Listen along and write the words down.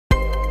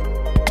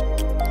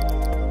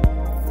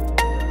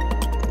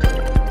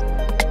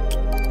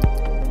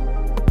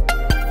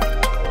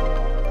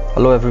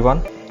Hello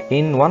everyone.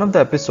 In one of the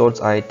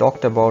episodes I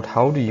talked about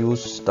how to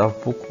use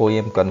TOUGHBOOK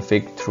OEM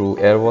config through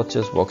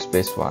AirWatch's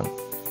Workspace ONE.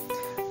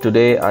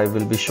 Today I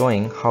will be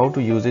showing how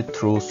to use it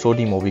through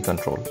SOTI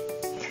MobiControl.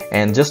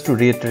 And just to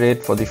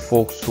reiterate for the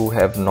folks who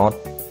have not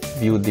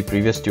viewed the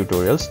previous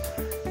tutorials,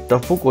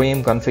 TOUGHBOOK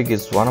OEM config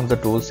is one of the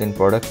tools in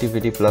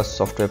Productivity Plus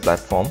software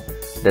platform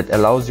that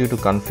allows you to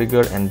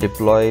configure and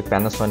deploy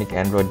Panasonic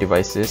Android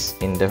devices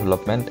in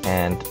development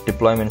and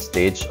deployment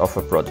stage of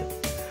a project.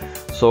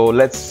 So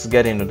let's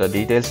get into the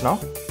details now.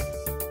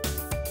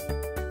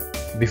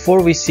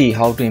 Before we see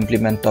how to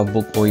implement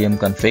TOUGHBOOK OEM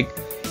config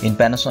in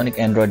Panasonic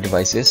Android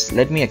devices,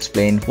 let me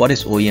explain what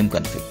is OEM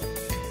config.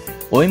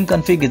 OEM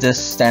config is a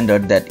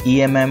standard that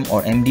EMM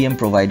or MDM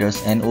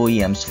providers and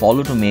OEMs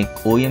follow to make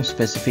OEM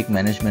specific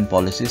management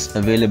policies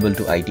available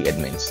to IT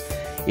admins.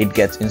 It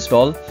gets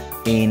installed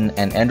in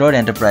an Android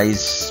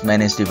Enterprise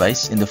managed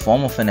device in the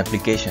form of an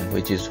application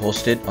which is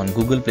hosted on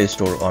Google Play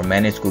Store or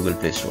managed Google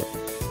Play Store.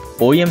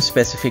 OEM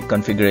specific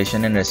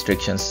configuration and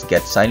restrictions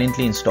get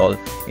silently installed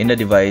in the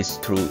device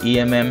through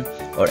EMM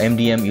or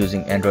MDM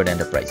using Android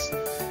Enterprise.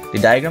 The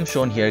diagram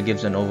shown here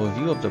gives an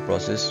overview of the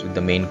process with the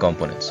main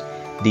components.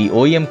 The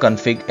OEM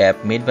config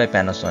app made by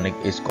Panasonic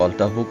is called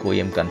TOUGHBOOK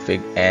OEM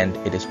config and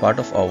it is part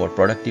of our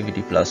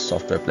Productivity Plus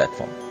software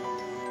platform.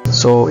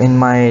 So in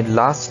my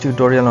last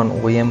tutorial on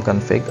OEM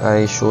config,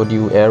 I showed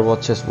you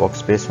AirWatch's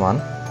Workspace ONE.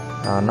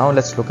 Now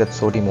let's look at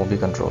SOTI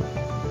MobiControl.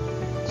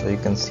 So you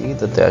can see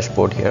the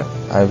dashboard here.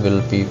 I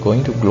will be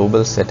going to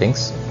global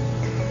settings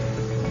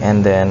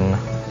and then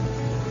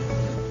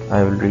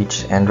I will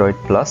reach Android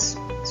Plus.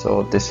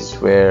 So this is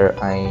where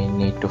I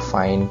need to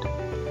find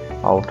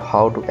out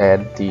how to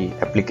add the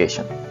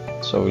application.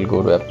 So we'll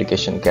go to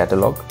application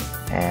catalog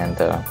and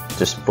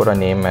just put a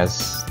name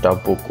as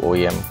TOUGHBOOK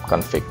OEM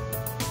config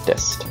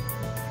test.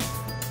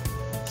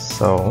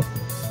 So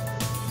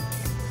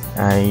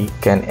I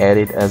can add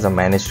it as a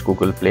managed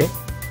Google Play.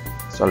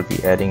 So I'll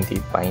be adding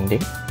the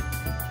binding.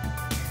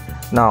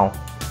 Now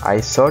I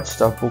searched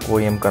TOUGHBOOK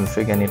OEM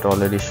config and it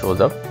already shows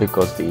up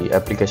because the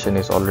application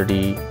is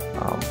already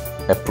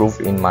approved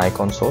in my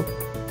console.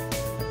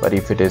 But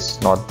if it is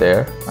not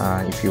there,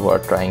 if you are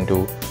trying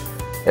to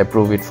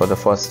approve it for the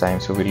first time,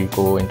 so we'll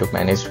go into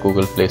managed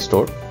Google Play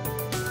Store.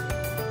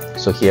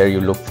 So here you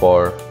look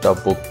for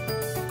TOUGHBOOK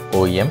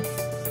OEM.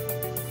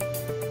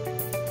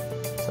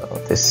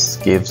 So this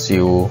gives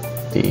you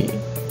the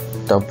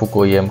TOUGHBOOK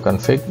OEM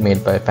config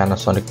made by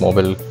Panasonic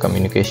Mobile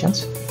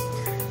Communications.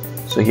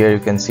 So here you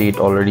can see it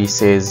already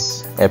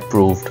says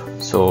approved.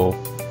 So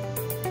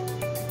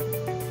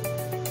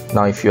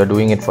now if you are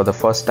doing it for the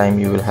first time,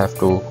 you will have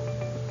to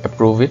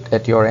approve it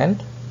at your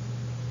end.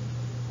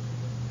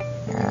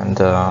 And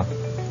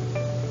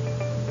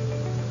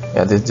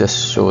yeah, this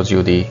just shows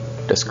you the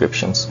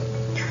descriptions.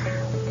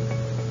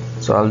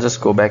 So I'll just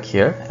go back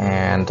here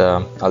and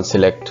I'll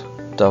select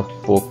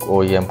TOUGHBOOK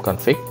OEM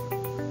config.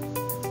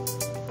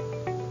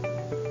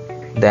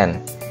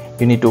 Then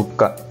you need to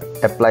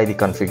apply the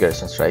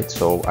configurations, right?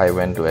 So I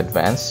went to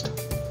advanced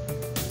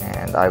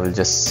and I will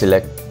just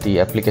select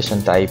the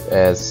application type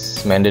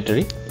as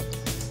mandatory.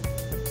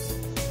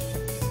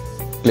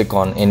 Click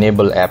on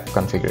enable app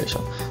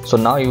configuration. So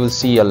now you will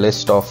see a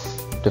list of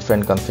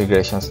different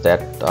configurations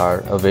that are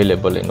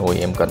available in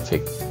OEM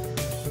config.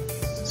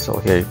 So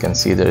here you can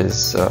see there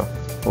is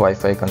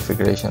Wi-Fi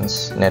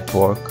configurations,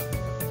 network,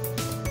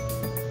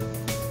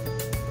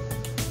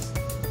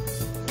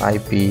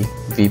 IP,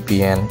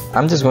 VPN.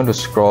 I'm just going to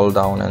scroll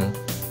down and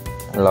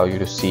allow you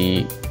to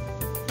see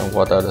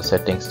what are the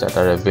settings that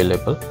are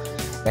available,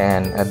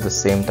 and at the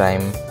same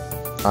time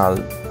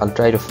I'll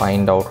try to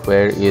find out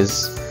where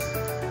is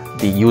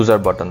the user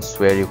buttons,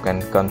 where you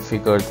can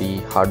configure the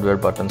hardware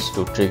buttons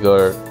to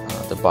trigger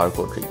the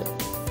barcode reader.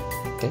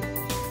 Okay,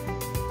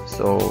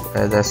 so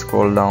as I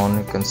scroll down,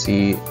 you can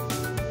see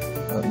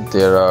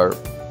there are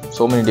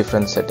so many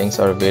different settings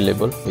are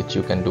available which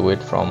you can do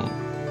it from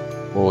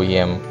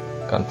OEM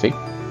config,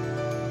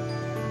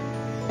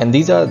 and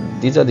these are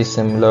the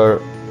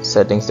similar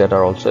settings that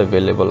are also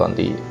available on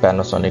the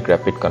Panasonic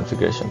Rapid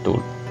Configuration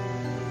tool.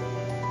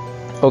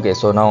 Okay,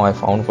 so now I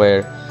found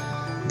where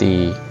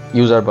the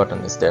user button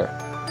is there.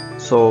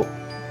 So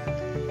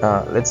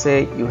let's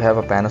say you have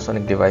a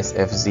Panasonic device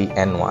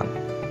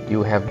FZ-N1.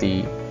 You have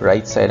the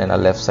right side and a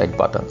left side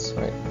buttons,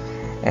 right?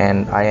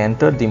 And I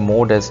entered the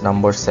mode as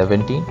number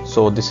 17.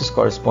 So this is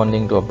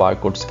corresponding to a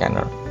barcode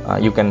scanner.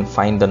 You can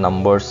find the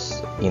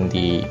numbers in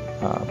the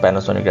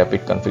Panasonic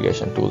Rapid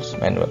Configuration tools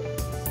manual.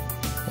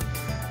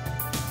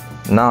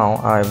 Now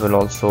I will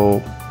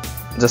also,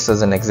 just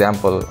as an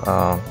example,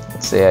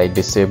 let's say I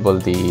disable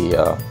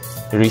the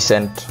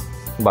recent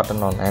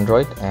button on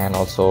Android, and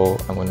also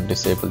I'm going to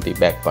disable the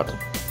back button.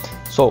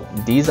 So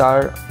these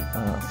are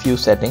few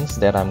settings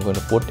that I'm going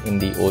to put in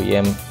the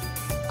OEM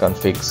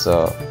configs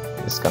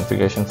this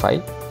configuration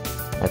file.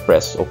 I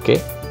press OK,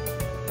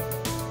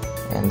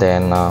 and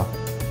then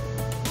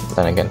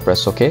again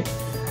press OK.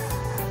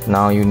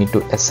 Now you need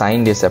to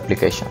assign this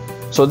application.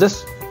 So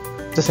just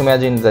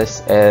imagine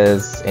this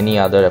as any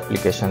other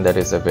application that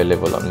is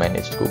available on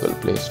managed Google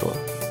Play Store.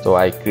 So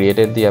I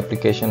created the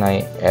application,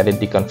 I added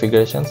the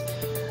configurations.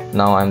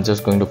 Now I'm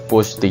just going to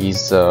push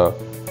these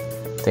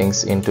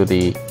things into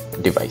the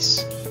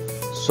device.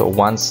 So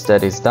once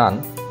that is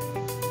done,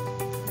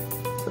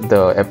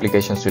 the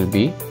applications will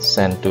be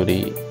sent to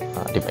the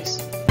device.